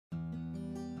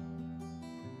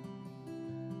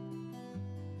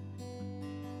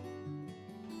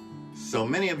So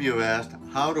many of you have asked,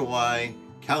 how do I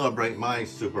calibrate my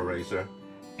Super Racer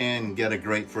and get a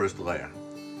great first layer?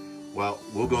 Well,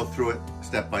 we'll go through it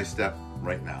step by step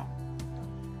right now.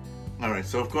 All right,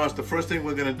 so of course the first thing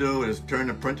we're going to do is turn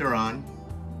the printer on,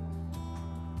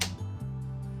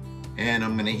 and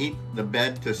I'm going to heat the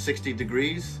bed to 60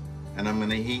 degrees, and I'm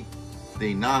going to heat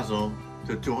the nozzle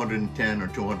to 210 or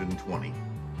 220.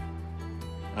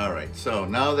 All right, so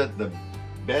now that the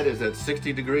bed is at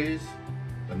 60 degrees,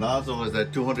 the nozzle is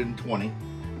at 220,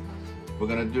 we're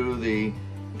going to do the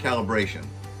calibration,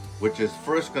 which is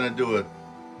first going to do a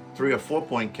 3 or 4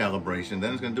 point calibration,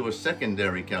 then it's going to do a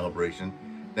secondary calibration,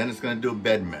 then it's going to do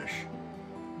bed mesh.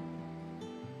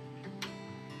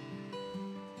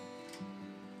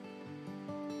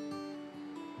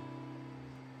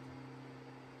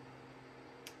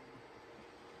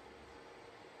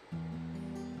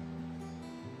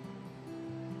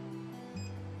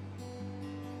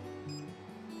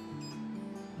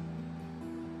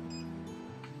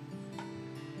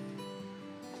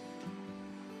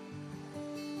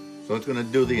 So it's going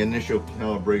to do the initial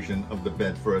calibration of the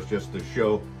bed first, just to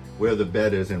show where the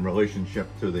bed is in relationship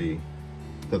to the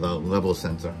level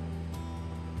sensor.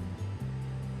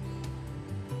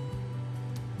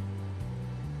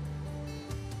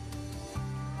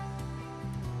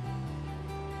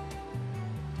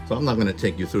 So I'm not going to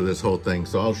take you through this whole thing,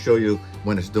 so I'll show you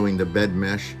when it's doing the bed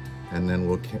mesh, and then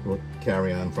we'll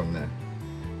carry on from there.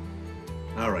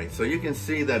 All right, so you can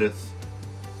see that it's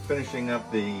finishing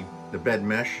up the bed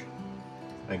mesh.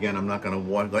 Again, I'm not going to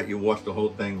let you watch the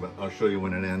whole thing, but I'll show you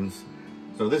when it ends.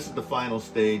 So this is the final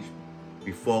stage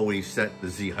before we set the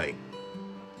Z height.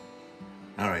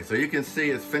 All right, so you can see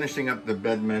it's finishing up the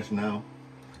bed mesh now.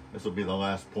 This will be the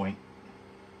last point.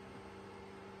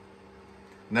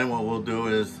 And then what we'll do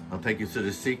is I'll take you through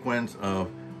the sequence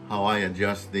of how I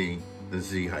adjust the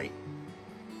Z height.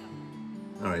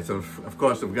 All right, so of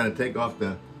course we're going to take off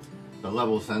the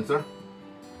level sensor.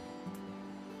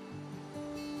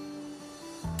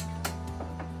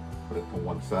 Put it to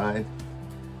one side.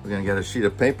 We're going to get a sheet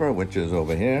of paper, which is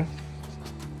over here.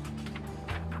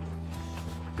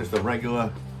 Just a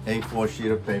regular A4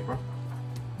 sheet of paper.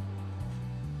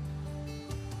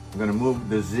 We're going to move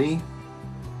the Z.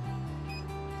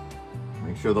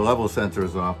 Make sure the level sensor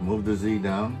is off. Move the Z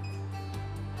down.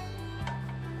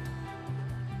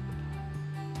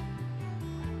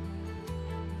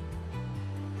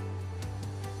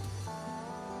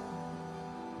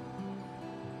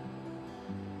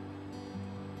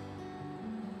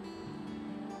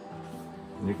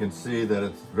 You can see that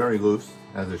it's very loose,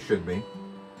 as it should be.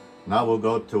 Now we'll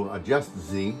go to adjust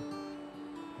Z.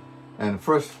 And the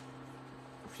first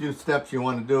few steps you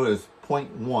want to do is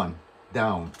 0.1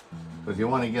 down, because you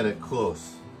want to get it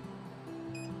close.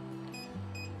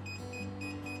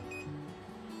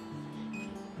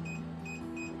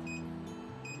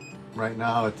 Right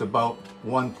now it's about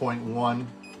 1.1.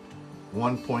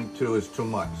 1.2 is too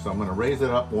much, so I'm going to raise it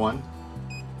up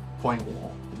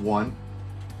 1.1.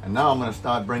 And now I'm going to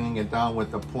start bringing it down with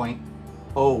the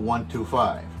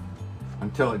 0.0125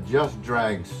 until it just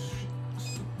drags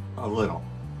a little.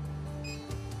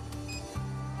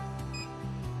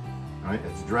 All right,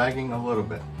 it's dragging a little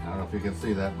bit. I don't know if you can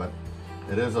see that, but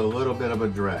it is a little bit of a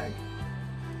drag.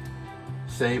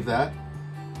 Save that.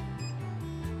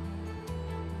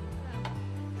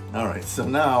 All right, so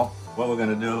now what we're going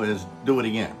to do is do it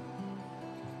again.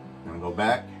 I'm going to go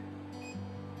back.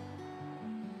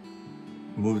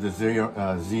 Move the Z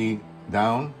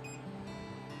down.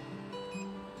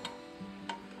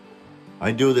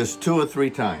 I do this 2 or 3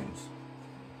 times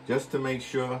just to make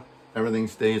sure everything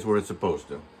stays where it's supposed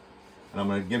to. And I'm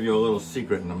going to give you a little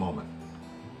secret in a moment.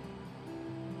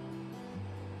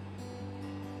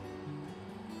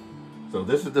 So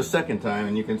this is the second time,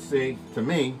 and you can see, to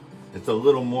me, it's a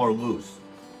little more loose.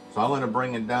 So I'm going to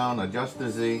bring it down, adjust the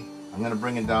Z. I'm going to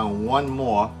bring it down one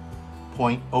more,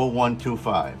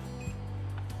 0.0125.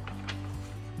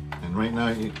 And right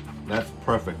now, that's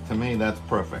perfect. To me, that's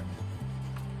perfect.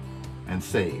 And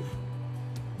save.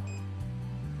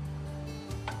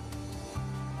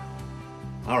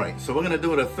 All right, so we're going to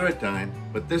do it a third time,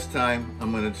 but this time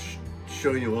I'm going to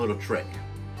show you a little trick.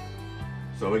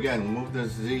 So again, move the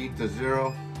Z to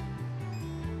 0.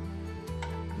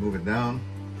 Move it down.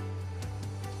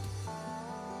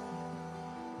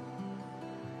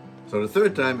 So the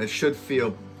third time, it should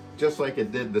feel just like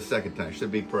it did the second time. It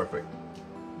should be perfect.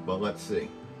 But let's see.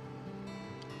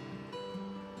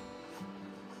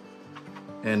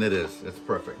 And it is. It's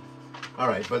perfect. All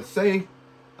right, but say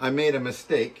I made a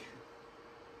mistake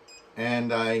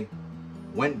and I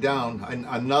went down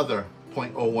another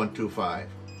 0.0125.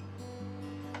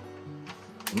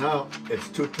 Now it's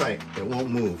too tight, it won't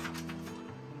move.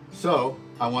 So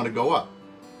I want to go up.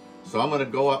 So I'm going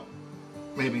to go up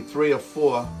maybe 3 or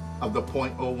 4 of the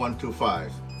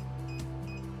 0.0125s.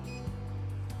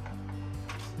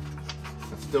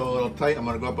 It's still a little tight, I'm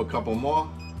going to go up a couple more.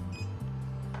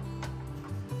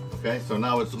 Okay, so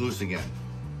now it's loose again.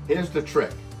 Here's the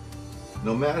trick.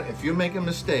 No matter if you make a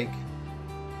mistake,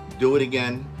 do it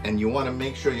again, and you want to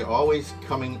make sure you're always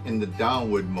coming in the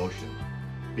downward motion,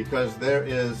 because there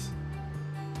is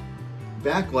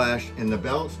backlash in the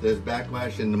belts, there's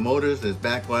backlash in the motors, there's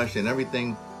backlash in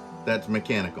everything that's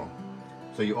mechanical.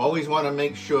 So you always want to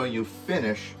make sure you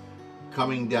finish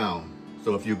coming down.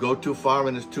 So if you go too far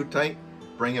and it's too tight,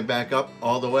 bring it back up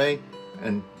all the way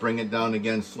and bring it down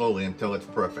again slowly until it's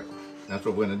perfect. That's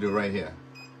what we're going to do right here.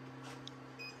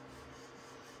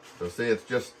 So see, it's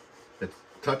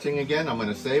touching again. I'm going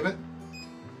to save it.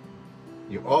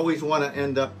 You always want to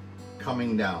end up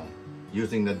coming down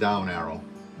using the down arrow.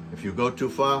 If you go too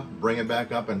far, bring it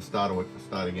back up and start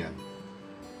again.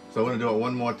 So I'm going to do it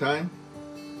one more time.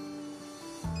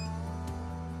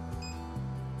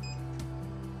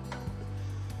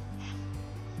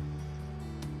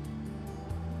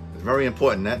 It's very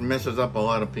important. That messes up a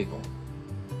lot of people.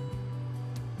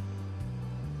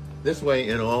 This way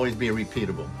it'll always be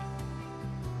repeatable.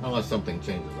 Unless something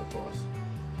changes, of course.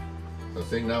 So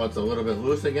see, now it's a little bit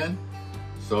loose again.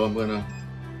 So I'm going to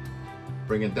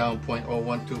bring it down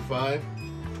 0.0125.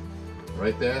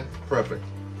 Right there. Perfect.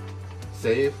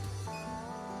 Save.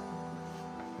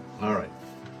 All right.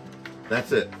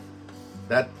 That's it.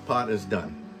 That part is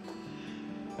done.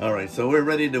 All right, so we're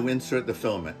ready to insert the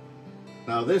filament.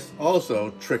 Now this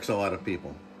also tricks a lot of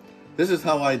people. This is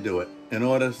how I do it in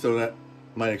order so that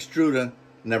my extruder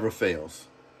never fails.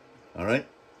 All right.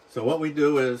 So what we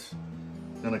do is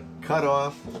I'm going to cut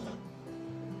off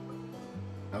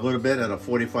a little bit at a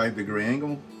 45-degree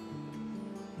angle,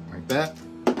 like that.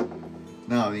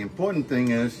 Now the important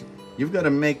thing is you've got to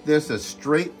make this as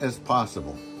straight as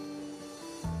possible.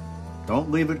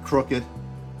 Don't leave it crooked.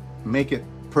 Make it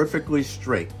perfectly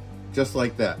straight, just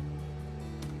like that.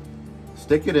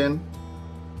 Stick it in,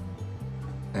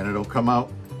 and it'll come out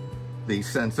the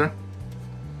sensor.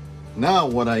 Now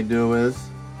what I do is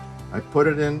I put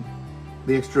it in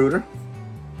the extruder,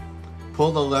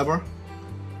 pull the lever,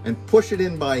 and push it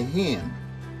in by hand,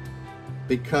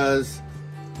 because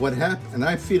what happens, and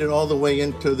I feed it all the way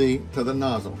into the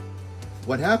nozzle.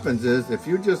 What happens is if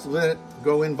you just let it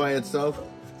go in by itself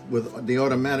with the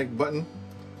automatic button,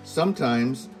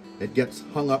 sometimes it gets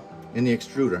hung up in the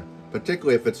extruder,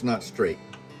 particularly if it's not straight.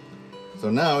 So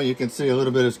now you can see a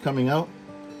little bit is coming out.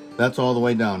 That's all the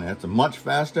way down there. It's much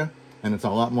faster and it's a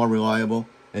lot more reliable,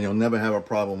 and you'll never have a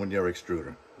problem with your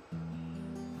extruder.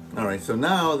 All right, so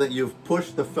now that you've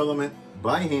pushed the filament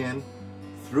by hand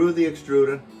through the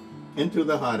extruder into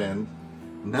the hot end,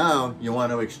 now you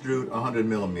want to extrude 100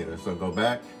 millimeters. So go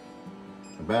back,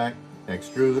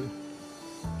 extrude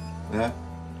that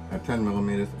at 10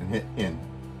 millimeters and hit in.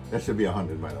 That should be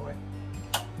 100, by the way.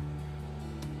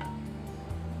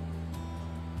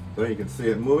 So you can see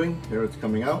it moving. Here it's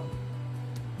coming out.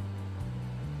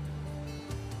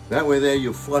 That way there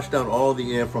you flushed out all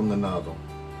the air from the nozzle.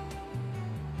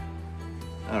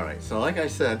 All right, so like I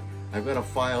said, I've got a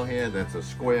file here that's a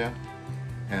square,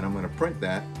 and I'm going to print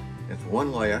that. It's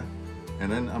one layer,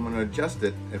 and then I'm going to adjust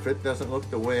it. If it doesn't look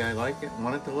the way I like it,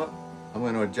 want it to look, I'm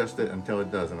going to adjust it until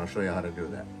it does, and I'll show you how to do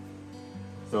that.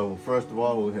 So first of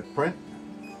all, we'll hit print,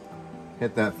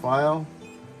 hit that file,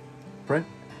 print.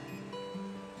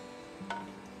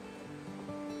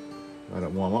 Let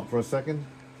it warm up for a second.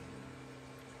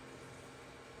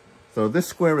 So this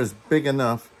square is big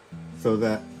enough so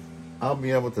that I'll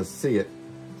be able to see it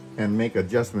and make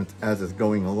adjustments as it's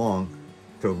going along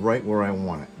to right where I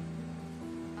want it.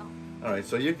 All right,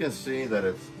 so you can see that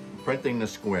it's printing the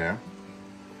square,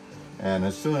 and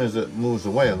as soon as it moves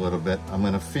away a little bit, I'm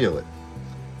going to feel it.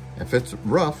 If it's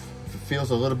rough, if it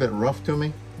feels a little bit rough to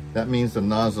me, that means the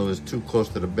nozzle is too close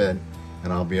to the bed,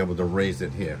 and I'll be able to raise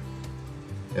it here.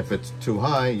 If it's too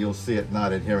high, you'll see it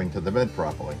not adhering to the bed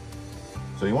properly.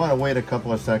 So you want to wait a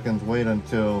couple of seconds, wait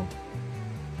until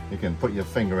you can put your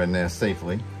finger in there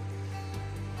safely.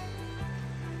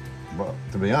 Well,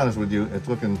 to be honest with you, it's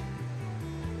looking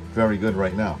very good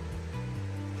right now.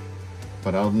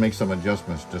 But I'll make some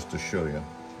adjustments just to show you.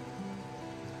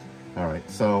 All right,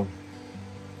 so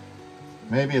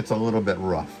maybe it's a little bit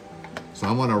rough. So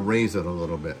I want to raise it a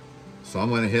little bit. So I'm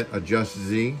going to hit Adjust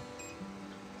Z,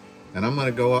 and I'm going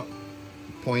to go up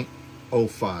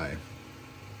 0.05.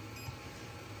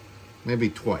 Maybe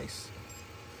twice.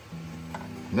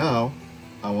 Now,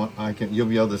 you'll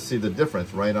be able to see the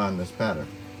difference right on this pattern.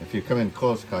 If you come in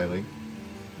close, Kaili,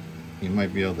 you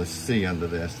might be able to see under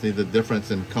there. See the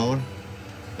difference in color?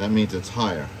 That means it's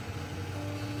higher.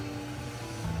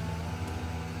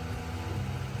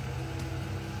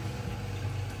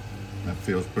 That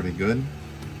feels pretty good.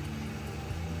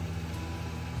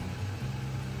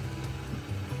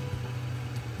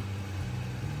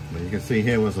 But you can see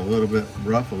here was a little bit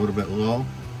rough, a little bit low.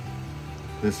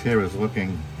 This here is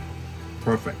looking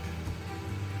perfect.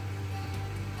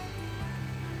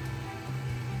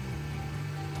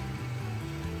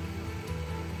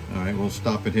 All right, we'll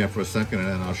stop it here for a second and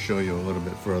then I'll show you a little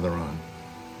bit further on.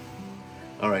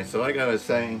 All right, so like I was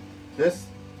saying, this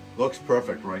looks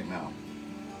perfect right now.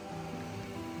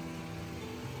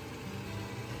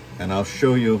 And I'll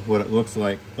show you what it looks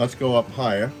like. Let's go up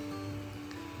higher.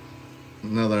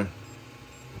 Another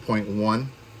 0.1.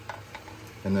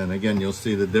 And then again, you'll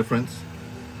see the difference.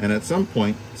 And at some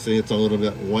point, see it's a little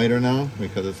bit whiter now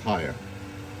because it's higher.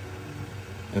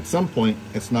 At some point,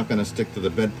 it's not going to stick to the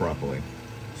bed properly.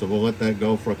 So we'll let that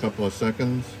go for a couple of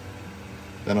seconds.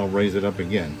 Then I'll raise it up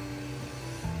again.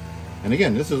 And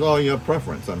again, this is all your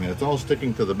preference. I mean, it's all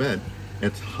sticking to the bed.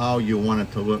 It's how you want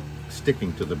it to look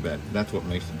sticking to the bed. That's what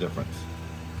makes the difference.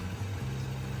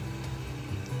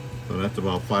 So that's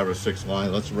about 5 or 6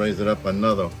 lines. Let's raise it up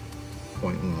another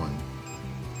 0.1.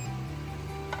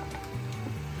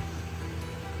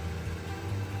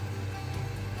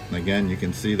 And again, you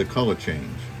can see the color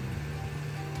change.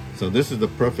 So this is the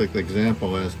perfect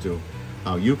example as to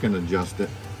how you can adjust it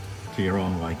to your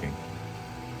own liking.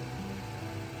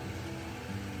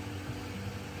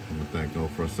 Let that go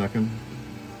for a second.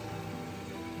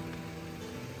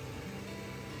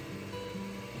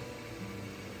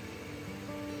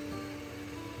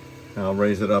 I'll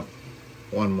raise it up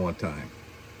one more time.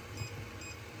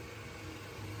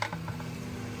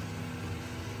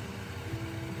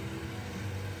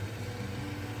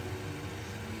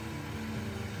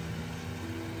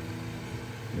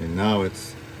 And now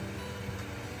it's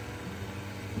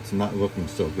not looking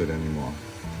so good anymore.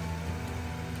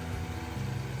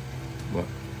 But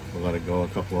we'll let it go a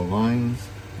couple of lines.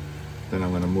 Then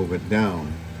I'm going to move it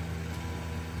down.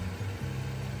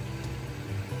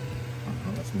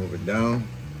 Let's move it down.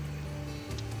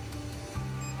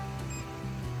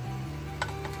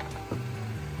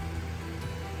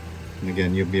 And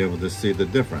again, you'll be able to see the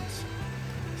difference.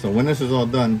 So when this is all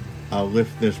done, I'll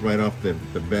lift this right off the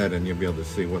bed and you'll be able to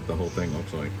see what the whole thing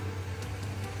looks like.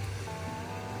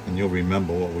 And you'll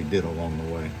remember what we did along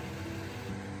the way.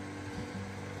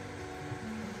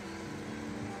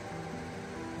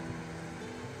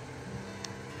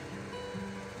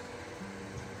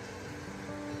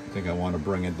 I think I want to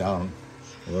bring it down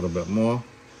a little bit more.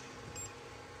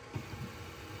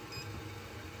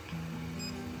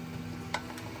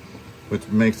 Which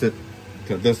makes it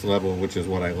to this level, which is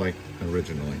what I liked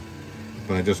originally.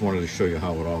 But I just wanted to show you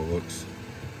how it all looks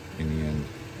in the end.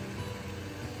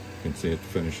 You can see it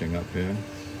finishing up here.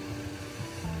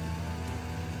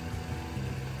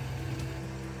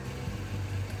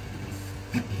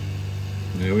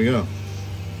 There we go.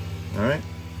 All right.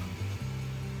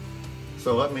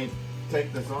 So let me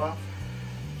take this off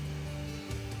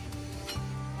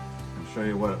and show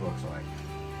you what it looks like.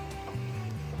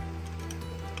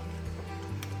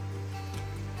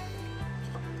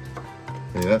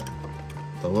 See that?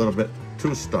 It's a little bit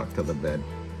too stuck to the bed.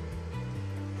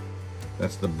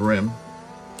 That's the brim.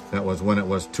 That was when it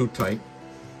was too tight.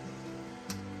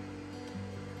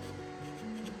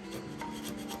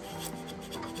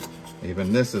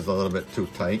 Even this is a little bit too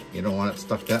tight. You don't want it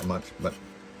stuck that much, but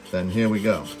then here we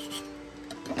go.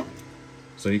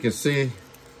 So you can see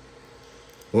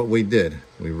what we did.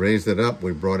 We raised it up,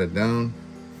 we brought it down.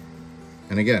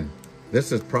 And again,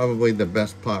 this is probably the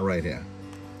best part right here.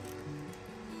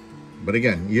 But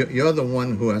again, you're the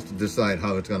one who has to decide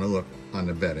how it's going to look on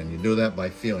the bed, and you do that by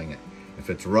feeling it. If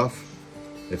it's rough,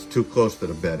 it's too close to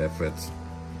the bed. If it's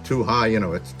too high, you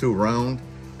know, it's too round,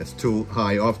 it's too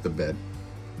high off the bed.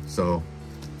 So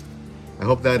I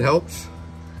hope that helps.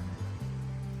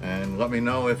 And let me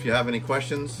know if you have any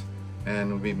questions, and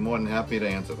we'll be more than happy to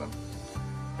answer them.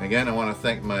 Again, I want to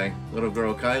thank my little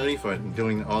girl Kaili for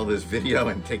doing all this video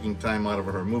and taking time out of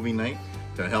her movie night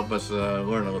to help us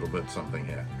learn a little bit something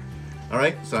here. All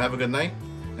right, so have a good night,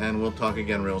 and we'll talk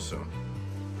again real soon.